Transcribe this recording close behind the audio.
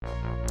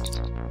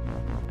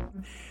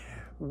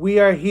We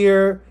are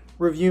here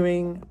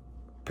reviewing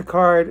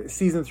Picard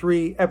Season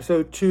 3,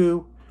 Episode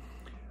 2.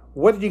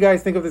 What did you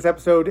guys think of this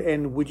episode,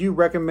 and would you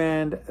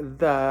recommend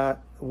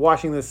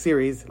watching this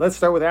series? Let's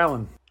start with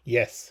Alan.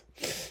 Yes.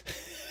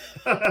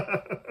 That's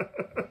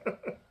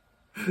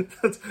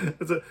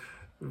a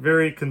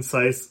very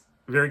concise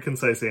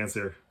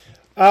answer.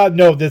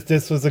 No,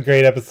 this was a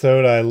great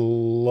episode. I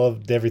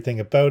loved everything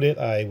about it.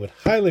 I would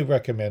highly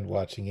recommend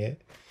watching it.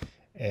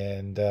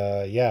 And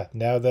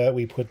now that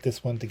we put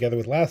this one together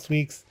with last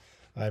week's,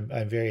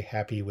 I'm very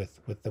happy with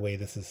the way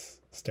this is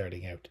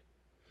starting out.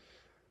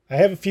 I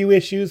have a few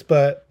issues,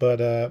 but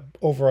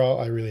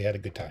overall, I really had a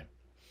good time.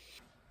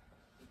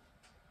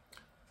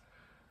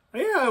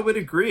 Yeah, I would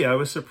agree. I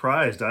was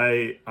surprised.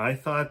 I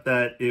thought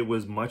that it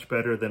was much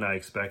better than I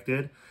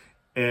expected.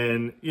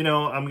 And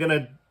I'm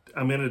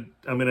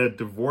gonna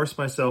divorce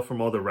myself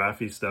from all the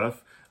Raffi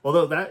stuff.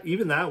 Although that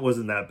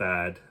wasn't that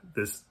bad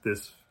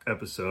this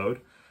episode.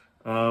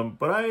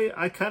 But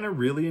I kind of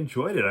really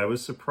enjoyed it. I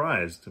was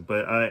surprised,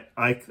 but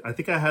I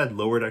think I had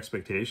lowered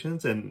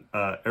expectations, and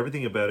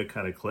everything about it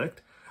kind of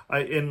clicked.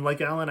 And like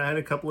Alan, I had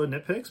a couple of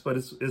nitpicks, but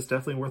it's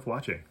definitely worth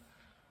watching.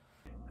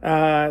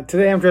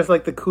 Today I'm dressed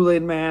like the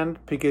Kool-Aid man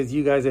because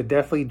you guys are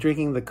definitely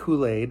drinking the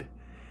Kool-Aid,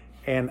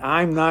 and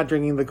I'm not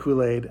drinking the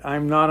Kool-Aid.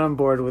 I'm not on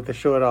board with the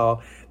show at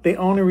all. The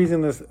only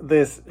reason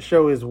this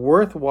show is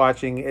worth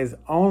watching is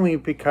only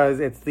because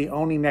it's the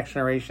only new next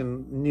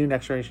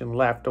generation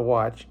left to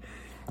watch,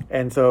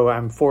 and so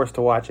I'm forced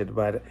to watch it.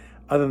 But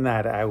other than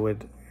that, I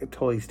would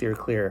totally steer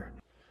clear.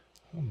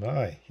 Oh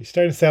my, you're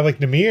starting to sound like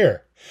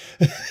Namir.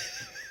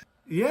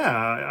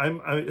 Yeah,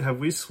 have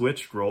we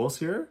switched roles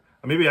here?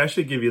 Maybe I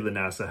should give you the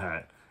NASA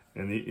hat,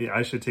 and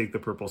I should take the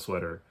purple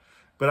sweater.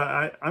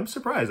 But I'm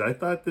surprised. I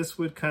thought this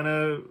would kind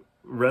of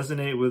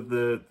resonate with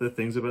the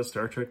things about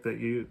Star Trek that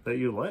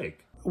you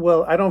like.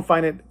 Well, I don't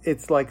find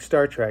it's like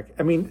Star Trek.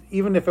 I mean,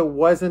 even if it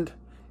wasn't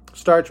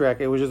Star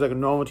Trek, it was just like a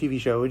normal TV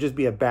show. It would just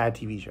be a bad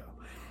TV show.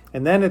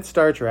 And then it's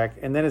Star Trek,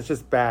 and then it's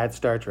just bad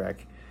Star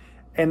Trek.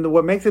 And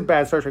what makes it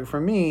bad Star Trek for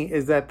me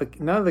is that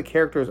none of the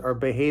characters are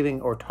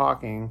behaving or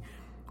talking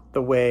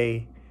the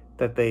way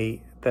that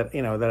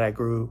I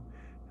grew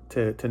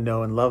to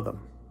know and love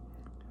them.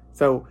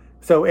 So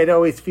it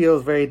always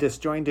feels very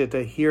disjointed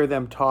to hear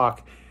them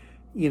talk,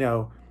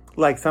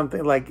 like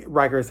something like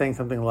Riker saying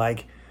something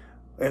like,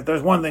 if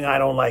there's one thing I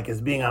don't like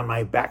is being on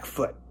my back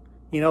foot.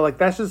 Like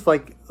that's just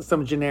like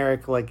some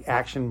generic like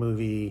action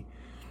movie,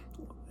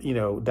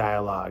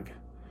 dialogue.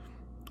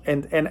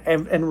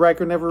 And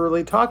Riker never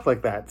really talked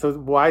like that. So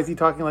why is he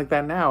talking like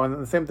that now? And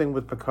the same thing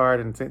with Picard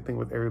and the same thing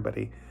with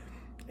everybody.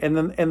 And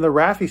the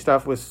Raffi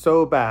stuff was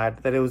so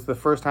bad that it was the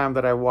first time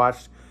that I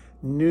watched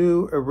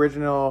new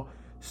original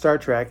Star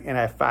Trek and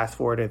I fast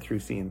forwarded through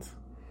scenes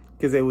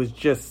because it was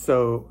just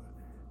so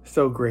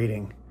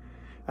grating.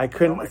 I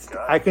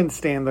couldn't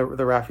stand the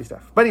Raffi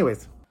stuff. But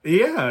anyways,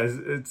 yeah,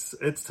 it's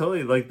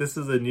totally like this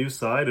is a new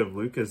side of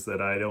Lucas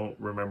that I don't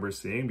remember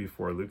seeing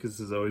before. Lucas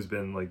has always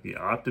been like the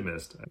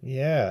optimist.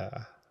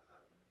 Yeah,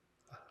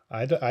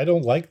 I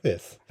don't like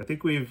this. I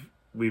think we've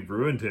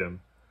ruined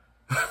him.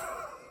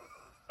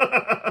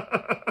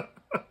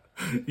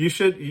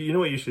 You know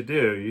what you should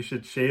do? You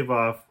should shave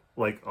off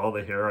like all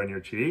the hair on your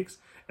cheeks,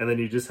 and then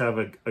you just have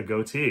a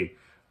goatee,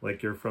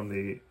 like you're from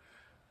the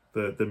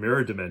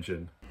mirror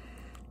dimension.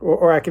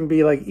 Or I can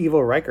be like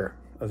evil Riker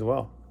as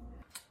well.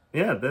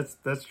 Yeah,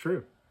 that's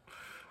true.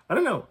 I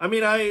don't know. I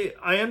mean, I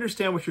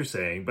understand what you're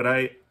saying, but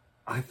I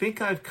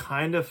think I've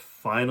kind of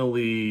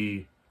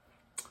finally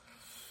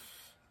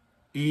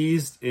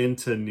eased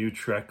into New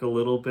Trek a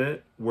little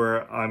bit,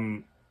 where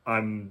I'm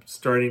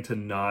starting to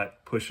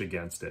not push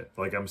against it.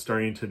 Like I'm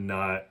starting to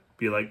not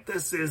be like,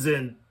 this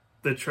isn't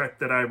the Trek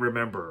that I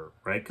remember,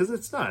 right? Because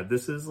it's not.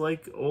 This is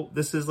like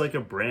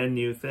a brand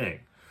new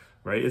thing,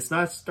 right? It's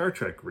not Star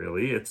Trek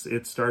really.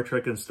 It's Star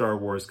Trek and Star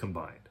Wars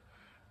combined,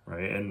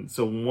 right? And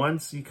so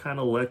once you kind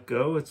of let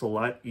go, it's a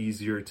lot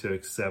easier to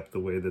accept the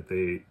way that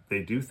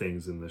they do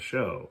things in the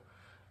show.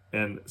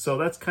 And so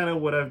that's kind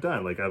of what I've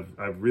done. Like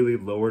I've really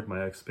lowered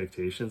my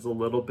expectations a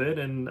little bit,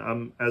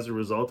 and as a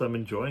result, I'm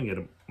enjoying it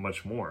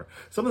much more.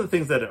 Some of the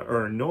things that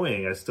are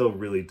annoying, I still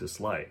really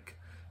dislike.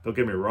 Don't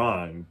get me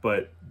wrong,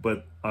 but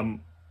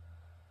I'm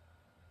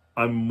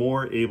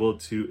more able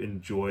to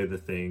enjoy the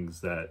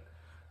things that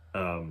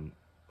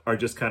are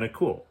just kind of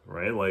cool,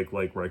 right? Like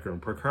Riker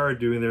and Picard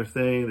doing their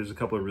thing. There's a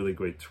couple of really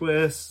great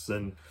twists,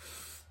 and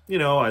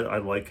I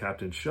like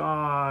Captain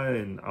Shaw,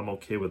 and I'm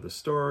okay with the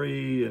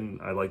story, and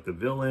I like the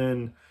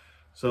villain,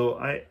 so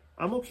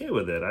I'm okay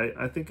with it.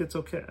 I think it's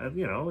okay.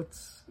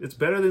 It's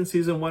better than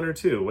season 1 or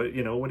 2. What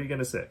are you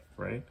gonna say,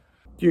 right?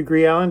 Do you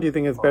agree, Alan? Do you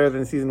think it's better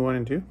than season 1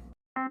 and 2?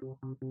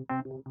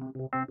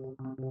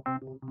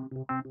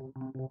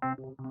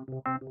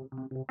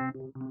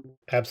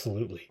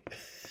 Absolutely.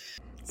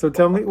 So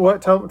tell me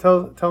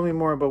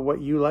more about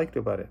what you liked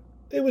about it.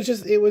 It was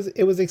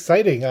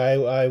exciting.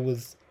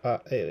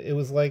 It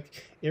was like,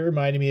 it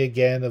reminded me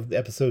again of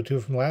episode 2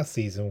 from last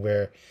season,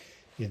 where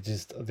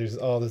there's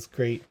all this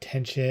great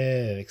tension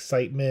and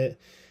excitement,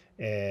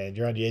 and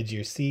you're on the edge of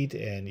your seat,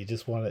 and you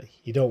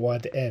don't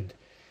want it to end.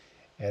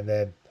 And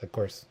then, of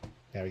course,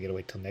 now we gotta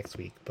wait till next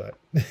week. But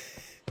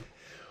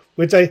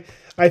which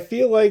I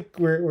feel like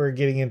we're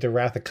getting into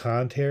Wrath of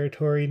Khan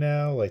territory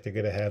now. Like they're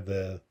gonna have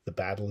the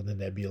battle in the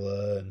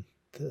nebula and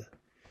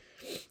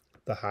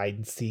the hide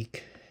and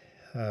seek.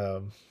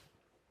 That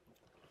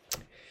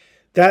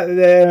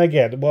then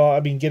again, well,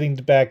 I mean, getting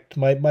back to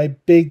my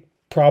big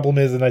problem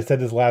is, and I said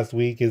this last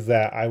week, is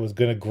that I was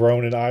gonna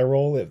groan and eye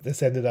roll if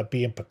this ended up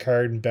being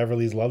Picard and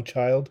Beverly's love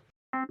child.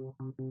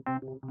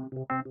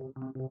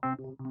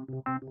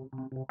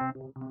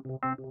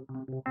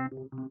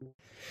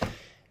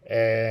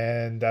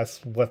 And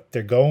that's what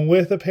they're going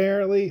with,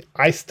 apparently.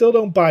 I still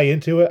don't buy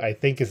into it. I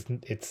think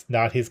it's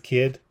not his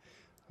kid.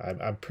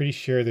 I'm pretty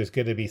sure there's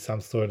going to be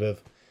some sort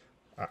of...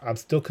 I'm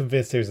still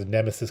convinced there's a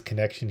Nemesis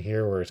connection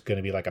here where it's going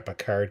to be like a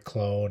Picard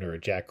clone or a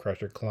Jack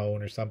Crusher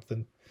clone or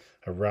something.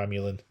 A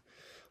Romulan.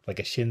 Like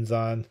a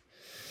Shinzon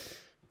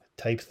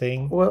type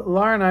thing. Well,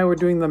 Laura and I were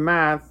doing the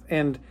math,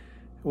 and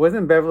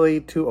wasn't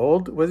Beverly too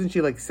old? Wasn't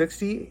she like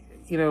 60,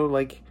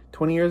 like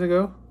 20 years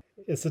ago?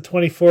 It's the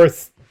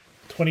 24th,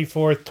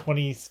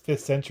 25th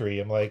century.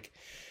 I'm like,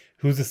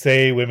 who's to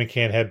say women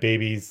can't have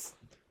babies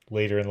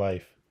later in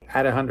life?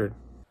 At 100.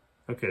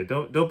 Okay,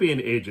 don't be an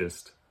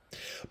ageist.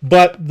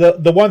 But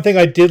the one thing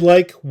I did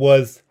like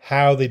was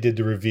how they did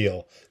the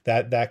reveal.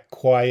 That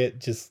quiet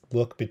just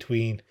look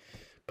between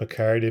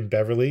Picard and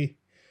Beverly.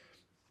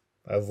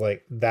 I was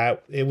like,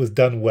 that it was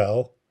done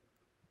well.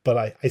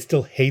 But I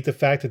still hate the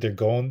fact that they're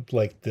going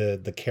like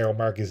the Carol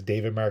Marcus,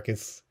 David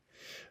Marcus,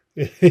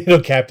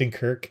 Captain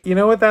Kirk. You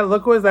know what that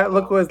look was? That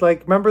look was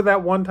like, remember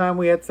that one time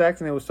we had sex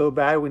and it was so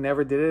bad we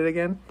never did it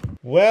again?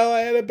 Well,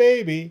 I had a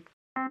baby.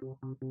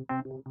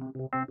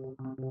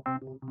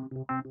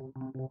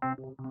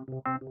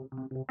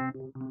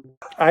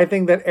 I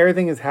think that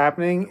everything is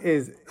happening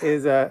is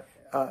a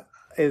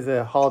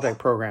holodeck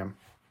program.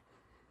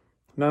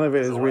 None of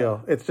it is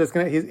real. It's just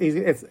gonna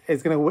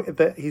he's gonna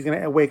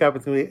wake up.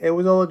 It's gonna be, it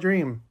was all a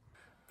dream.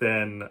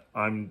 Then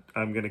I'm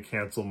gonna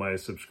cancel my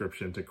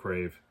subscription to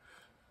Crave,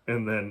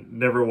 and then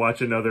never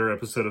watch another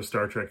episode of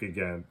Star Trek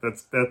again.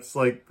 That's this.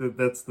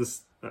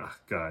 Oh,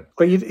 God.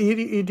 But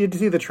you did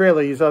see the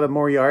trailer. You saw that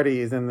Moriarty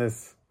is in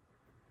this.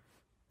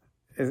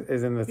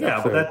 Is in this. Yeah,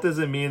 episode. but that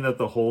doesn't mean that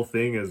the whole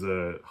thing is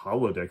a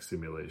holodeck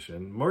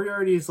simulation.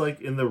 Moriarty's like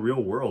in the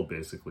real world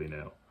basically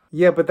now.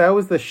 Yeah, but that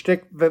was the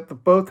shtick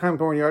that both times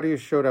Moriarty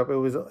showed up, it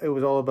was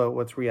all about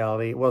what's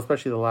reality. Well,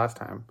 especially the last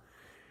time.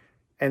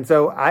 And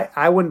so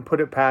I wouldn't put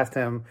it past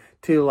him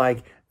to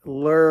like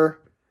lure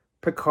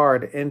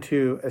Picard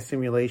into a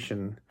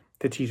simulation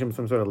to teach him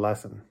some sort of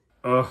lesson.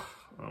 Oh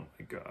my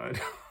God.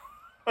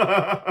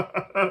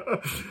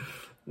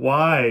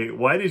 Why?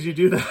 Why did you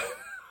do that?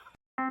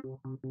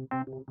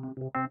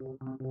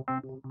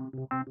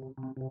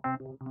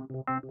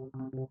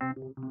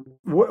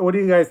 What do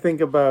you guys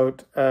think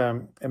about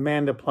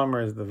Amanda Plummer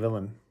as the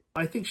villain?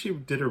 I think she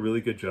did a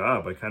really good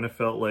job. I kind of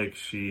felt like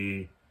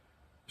she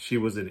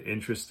was an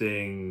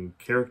interesting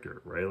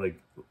character, right?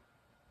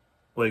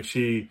 Like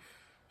she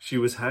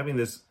was having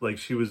this, like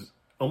she was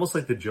almost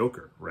like the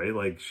Joker, right?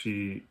 Like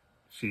she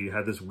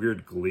had this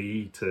weird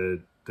glee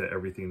to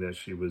everything that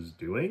she was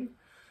doing,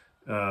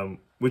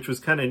 which was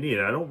kind of neat.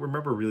 I don't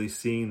remember really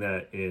seeing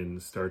that in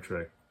Star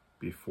Trek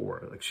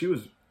before. Like she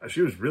was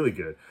really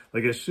good.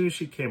 Like as soon as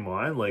she came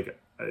on, like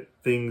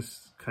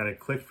things kind of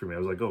clicked for me. I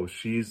was like, oh,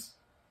 she's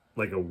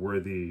like a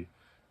worthy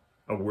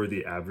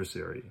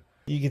adversary.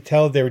 You could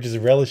tell they were just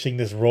relishing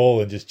this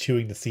role and just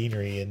chewing the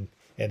scenery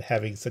and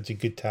having such a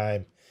good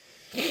time.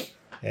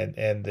 And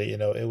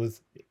it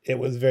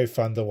was very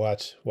fun to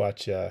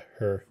watch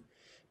her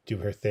do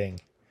her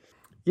thing.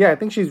 Yeah, I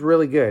think she's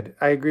really good.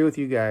 I agree with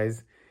you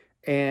guys,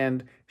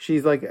 and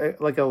she's like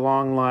a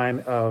long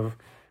line of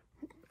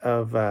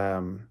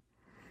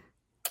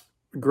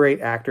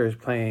great actors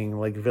playing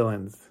like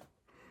villains,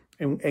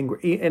 and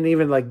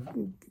even like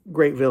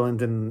great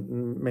villains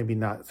in maybe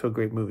not so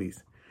great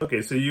movies.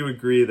 Okay, so you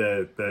agree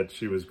that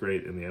she was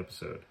great in the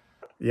episode?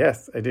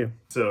 Yes, I do.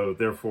 So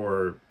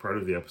therefore, part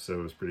of the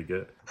episode was pretty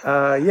good.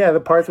 Yeah,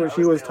 the parts where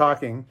she was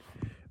talking.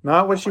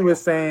 Not what she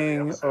was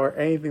saying or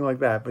anything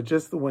like that, but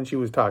just when she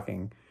was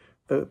talking.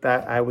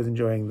 That I was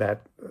enjoying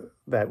that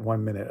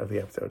 1 minute of the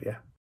episode, yeah.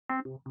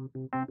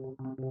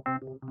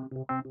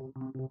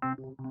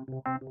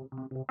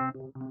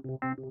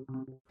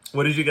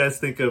 What did you guys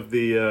think of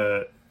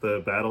the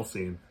battle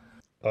scene?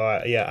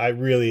 Yeah, I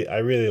really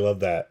love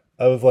that.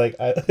 I was like,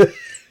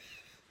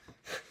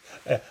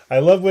 I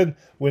love when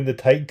the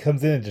Titan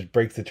comes in and just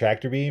breaks the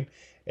tractor beam,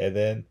 and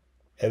then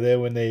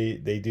when they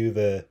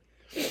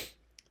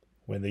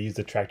use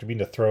the tractor beam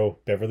to throw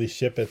Beverly's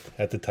ship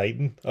at the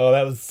Titan. Oh,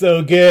 that was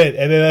so good.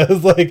 And then I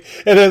was like,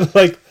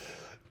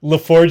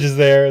 LaForge is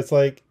there. It's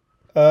like,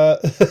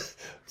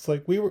 it's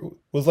like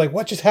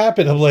what just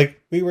happened? I'm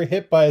like, we were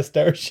hit by a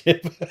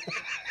starship.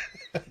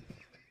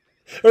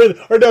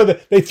 or no,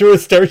 they threw a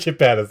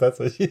starship at us. That's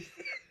what she.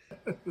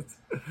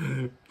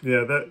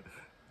 that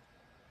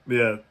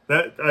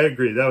I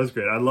agree. That was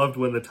great. I loved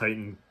when the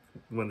Titan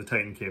when the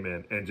Titan came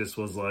in and just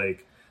was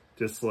like,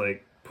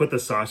 put the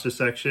sausage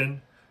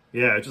section,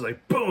 yeah, just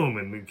like boom,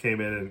 and we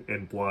came in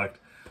and blocked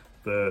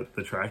the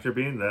tractor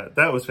beam.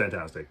 That was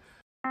fantastic.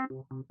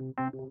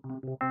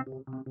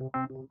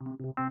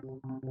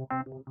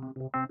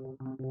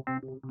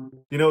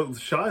 You know,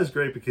 Shaw is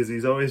great because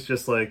he's always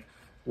just like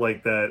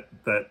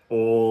that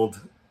old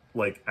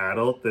like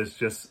adult that's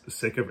just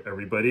sick of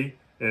everybody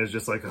and is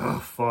just like, oh,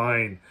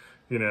 fine,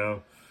 you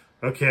know,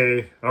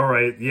 okay, all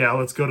right, yeah,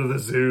 let's go to the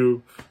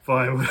zoo,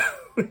 fine,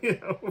 you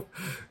know,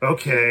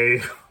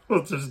 okay,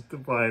 let's just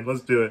fine,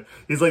 let's do it.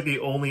 He's like the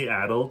only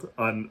adult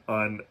on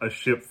a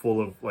ship full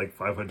of like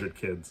 500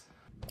 kids.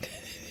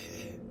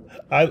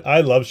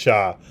 I love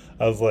Shaw.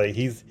 I was like,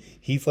 he's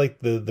like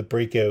the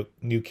breakout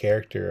new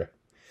character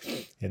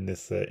in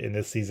this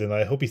season.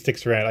 I hope he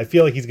sticks around. I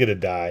feel like he's gonna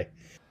die.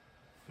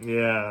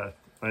 Yeah,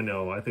 I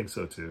know. I think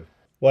so too.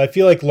 Well, I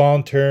feel like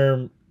long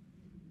term,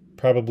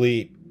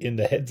 probably in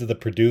the heads of the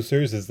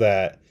producers, is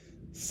that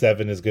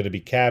Seven is going to be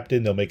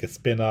captain. They'll make a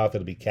spin-off.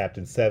 It'll be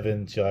Captain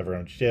Seven. She'll have her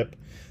own ship.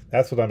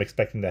 That's what I'm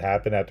expecting to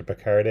happen after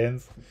Picard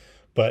ends.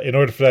 But in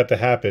order for that to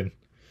happen,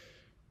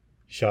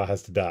 Shaw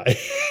has to die.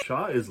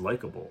 Shaw is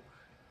likable.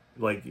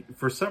 Like,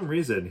 for some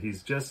reason,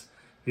 he's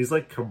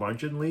like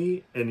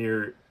curmudgeonly,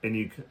 and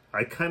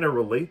I kind of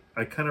relate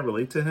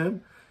to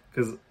him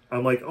because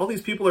I'm like, all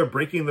these people are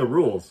breaking the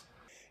rules.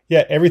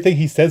 Yeah, everything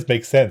he says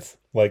makes sense.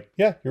 Like,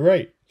 yeah, you're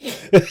right.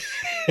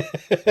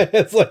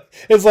 it's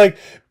like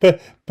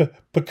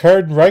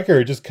Picard and Riker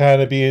are just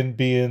kind of being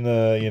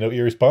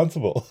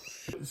irresponsible.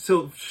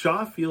 So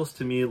Shaw feels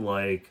to me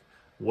like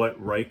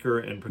what Riker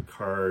and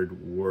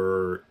Picard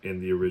were in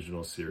the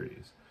original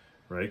series,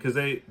 right? Because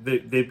they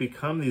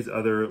become these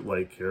other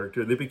like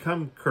characters. They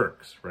become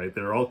Kirks, right?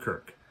 They're all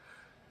Kirk,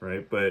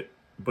 right? But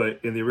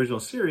in the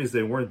original series,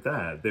 they weren't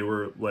that. They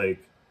were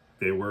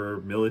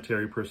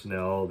military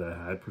personnel that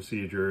had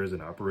procedures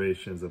and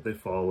operations that they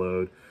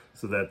followed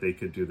so that they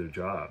could do their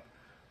job,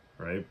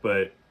 right?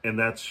 And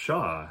that's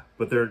Shaw,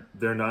 but they're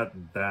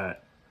not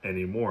that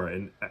anymore.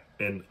 And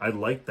I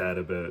like that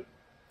about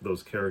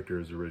those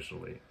characters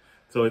originally.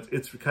 So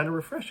it's kind of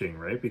refreshing,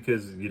 right?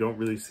 Because you don't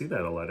really see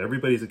that a lot.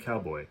 Everybody's a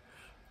cowboy,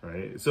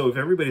 right? So if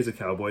everybody's a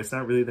cowboy, it's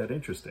not really that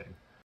interesting.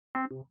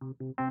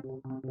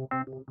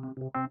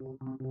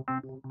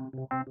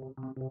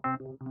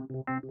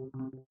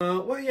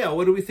 Well, yeah.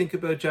 What do we think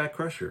about Jack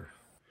Crusher?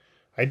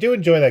 I do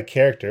enjoy that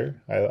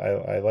character.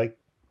 I like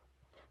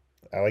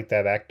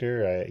that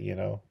actor.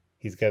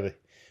 He's got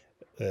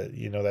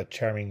that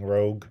charming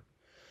rogue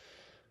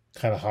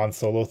kind of Han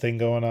Solo thing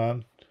going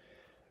on.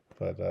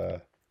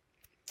 But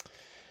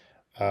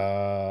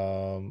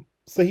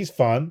so he's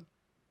fun.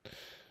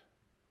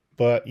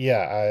 But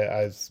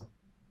yeah,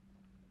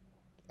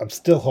 I'm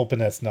still hoping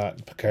that's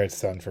not Picard's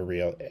son for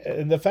real.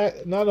 And the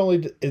fact, not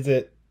only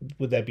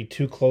would that be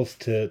too close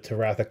to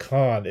Wrath of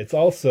Khan, it's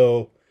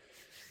also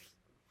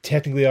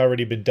technically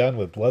already been done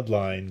with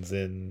Bloodlines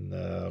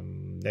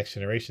in Next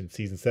Generation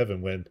season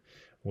 7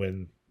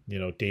 when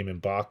Damon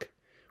Bach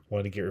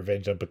wanted to get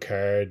revenge on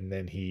Picard, and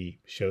then he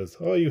shows,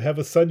 oh, you have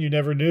a son you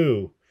never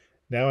knew.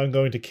 Now I'm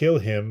going to kill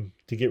him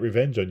to get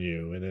revenge on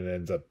you, and it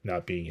ends up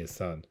not being his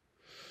son.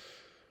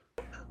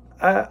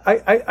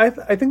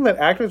 I think that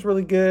actor's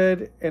really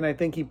good, and I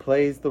think he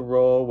plays the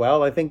role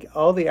well. I think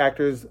all the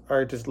actors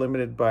are just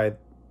limited by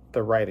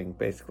the writing,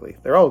 basically.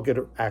 They're all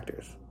good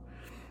actors.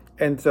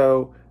 And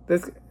so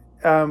this,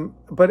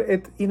 but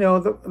it,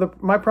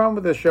 my problem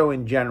with the show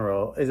in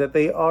general is that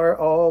they are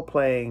all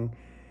playing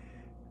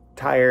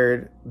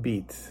tired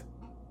beats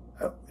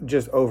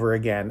just over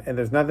again, and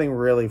there's nothing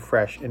really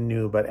fresh and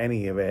new about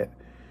any of it,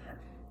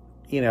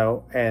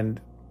 and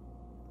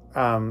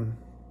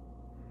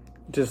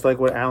just like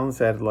what Alan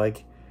said,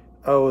 like,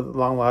 oh,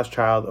 long lost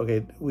child.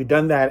 Okay, we've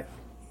done that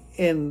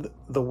in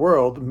the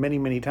world many,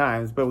 many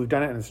times, but we've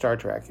done it in Star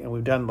Trek, and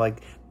we've done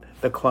like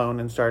the clone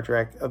in Star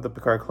Trek, of the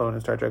Picard clone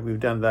in Star Trek. We've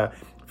done the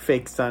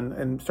fake son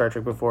in Star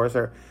Trek before,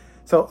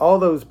 so all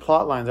those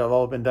plot lines have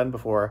all been done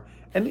before.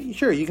 And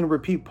sure, you can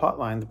repeat plot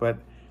lines, but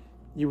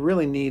you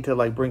really need to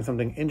like bring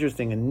something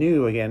interesting and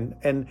new again.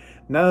 And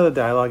none of the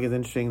dialogue is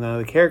interesting. None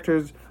of the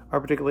characters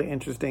are particularly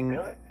interesting.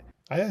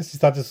 I actually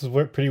thought this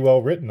was pretty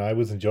well written. I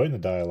was enjoying the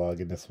dialogue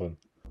in this one.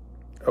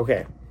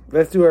 Okay,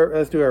 let's do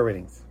our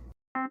ratings.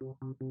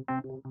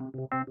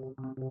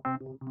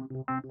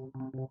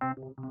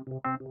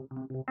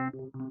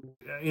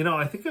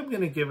 I think I'm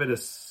going to give it a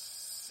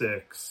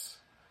 6.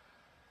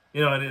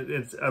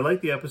 And I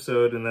like the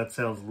episode, and that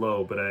sounds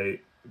low, but I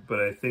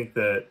think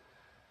that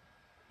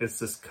it's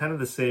just kind of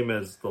the same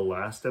as the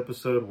last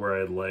episode where I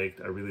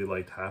really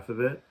liked half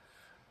of it.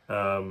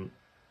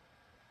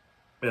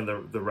 And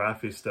the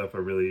Raffi stuff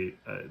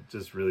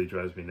just really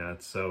drives me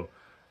nuts. So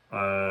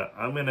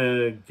I'm going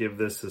to give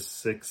this a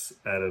 6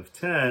 out of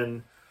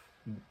 10.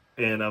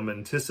 And I'm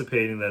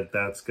anticipating that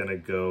that's going to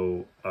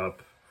go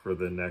up for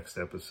the next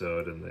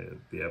episode and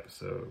the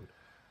episode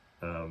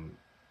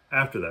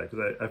after that.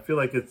 Because I feel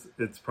like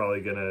it's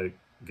probably going to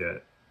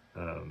get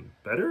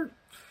better.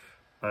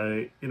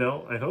 I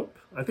hope.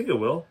 I think it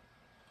will.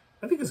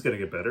 I think it's going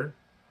to get better.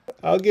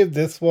 I'll give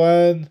this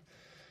one.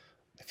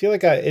 I feel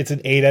like it's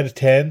an 8 out of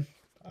 10.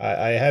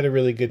 I had a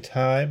really good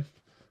time.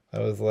 I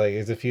was like,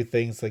 there's a few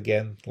things,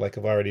 again, like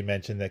I've already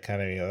mentioned, that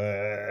kind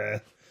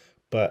of,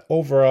 but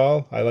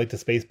overall, I like the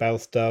space battle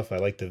stuff. I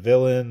like the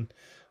villain.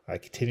 I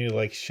continue to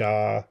like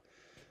Shaw.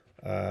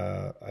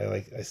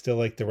 I still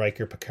like the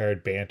Riker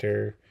Picard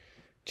banter.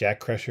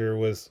 Jack Crusher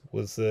was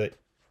a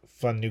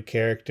fun new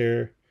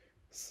character.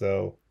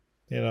 So,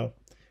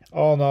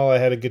 all in all, I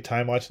had a good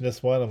time watching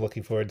this one. I'm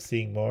looking forward to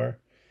seeing more.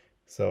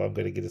 So I'm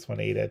going to give this one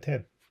 8 out of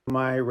 10.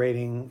 My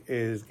rating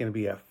is going to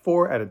be a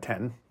 4 out of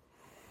 10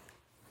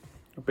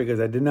 because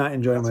I did not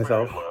enjoy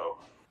myself. Very low.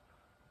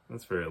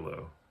 That's very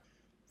low.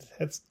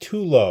 That's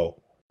too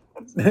low.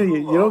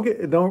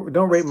 you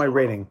don't rate my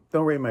rating.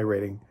 Don't rate my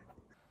rating.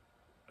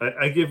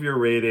 I give your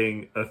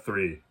rating a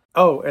 3.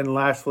 Oh, and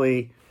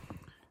lastly,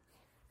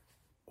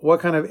 what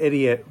kind of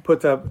idiot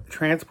puts up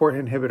transport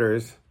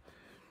inhibitors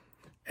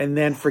and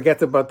then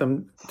forgets about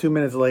them 2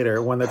 minutes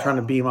later when they're trying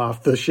to beam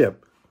off the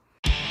ship?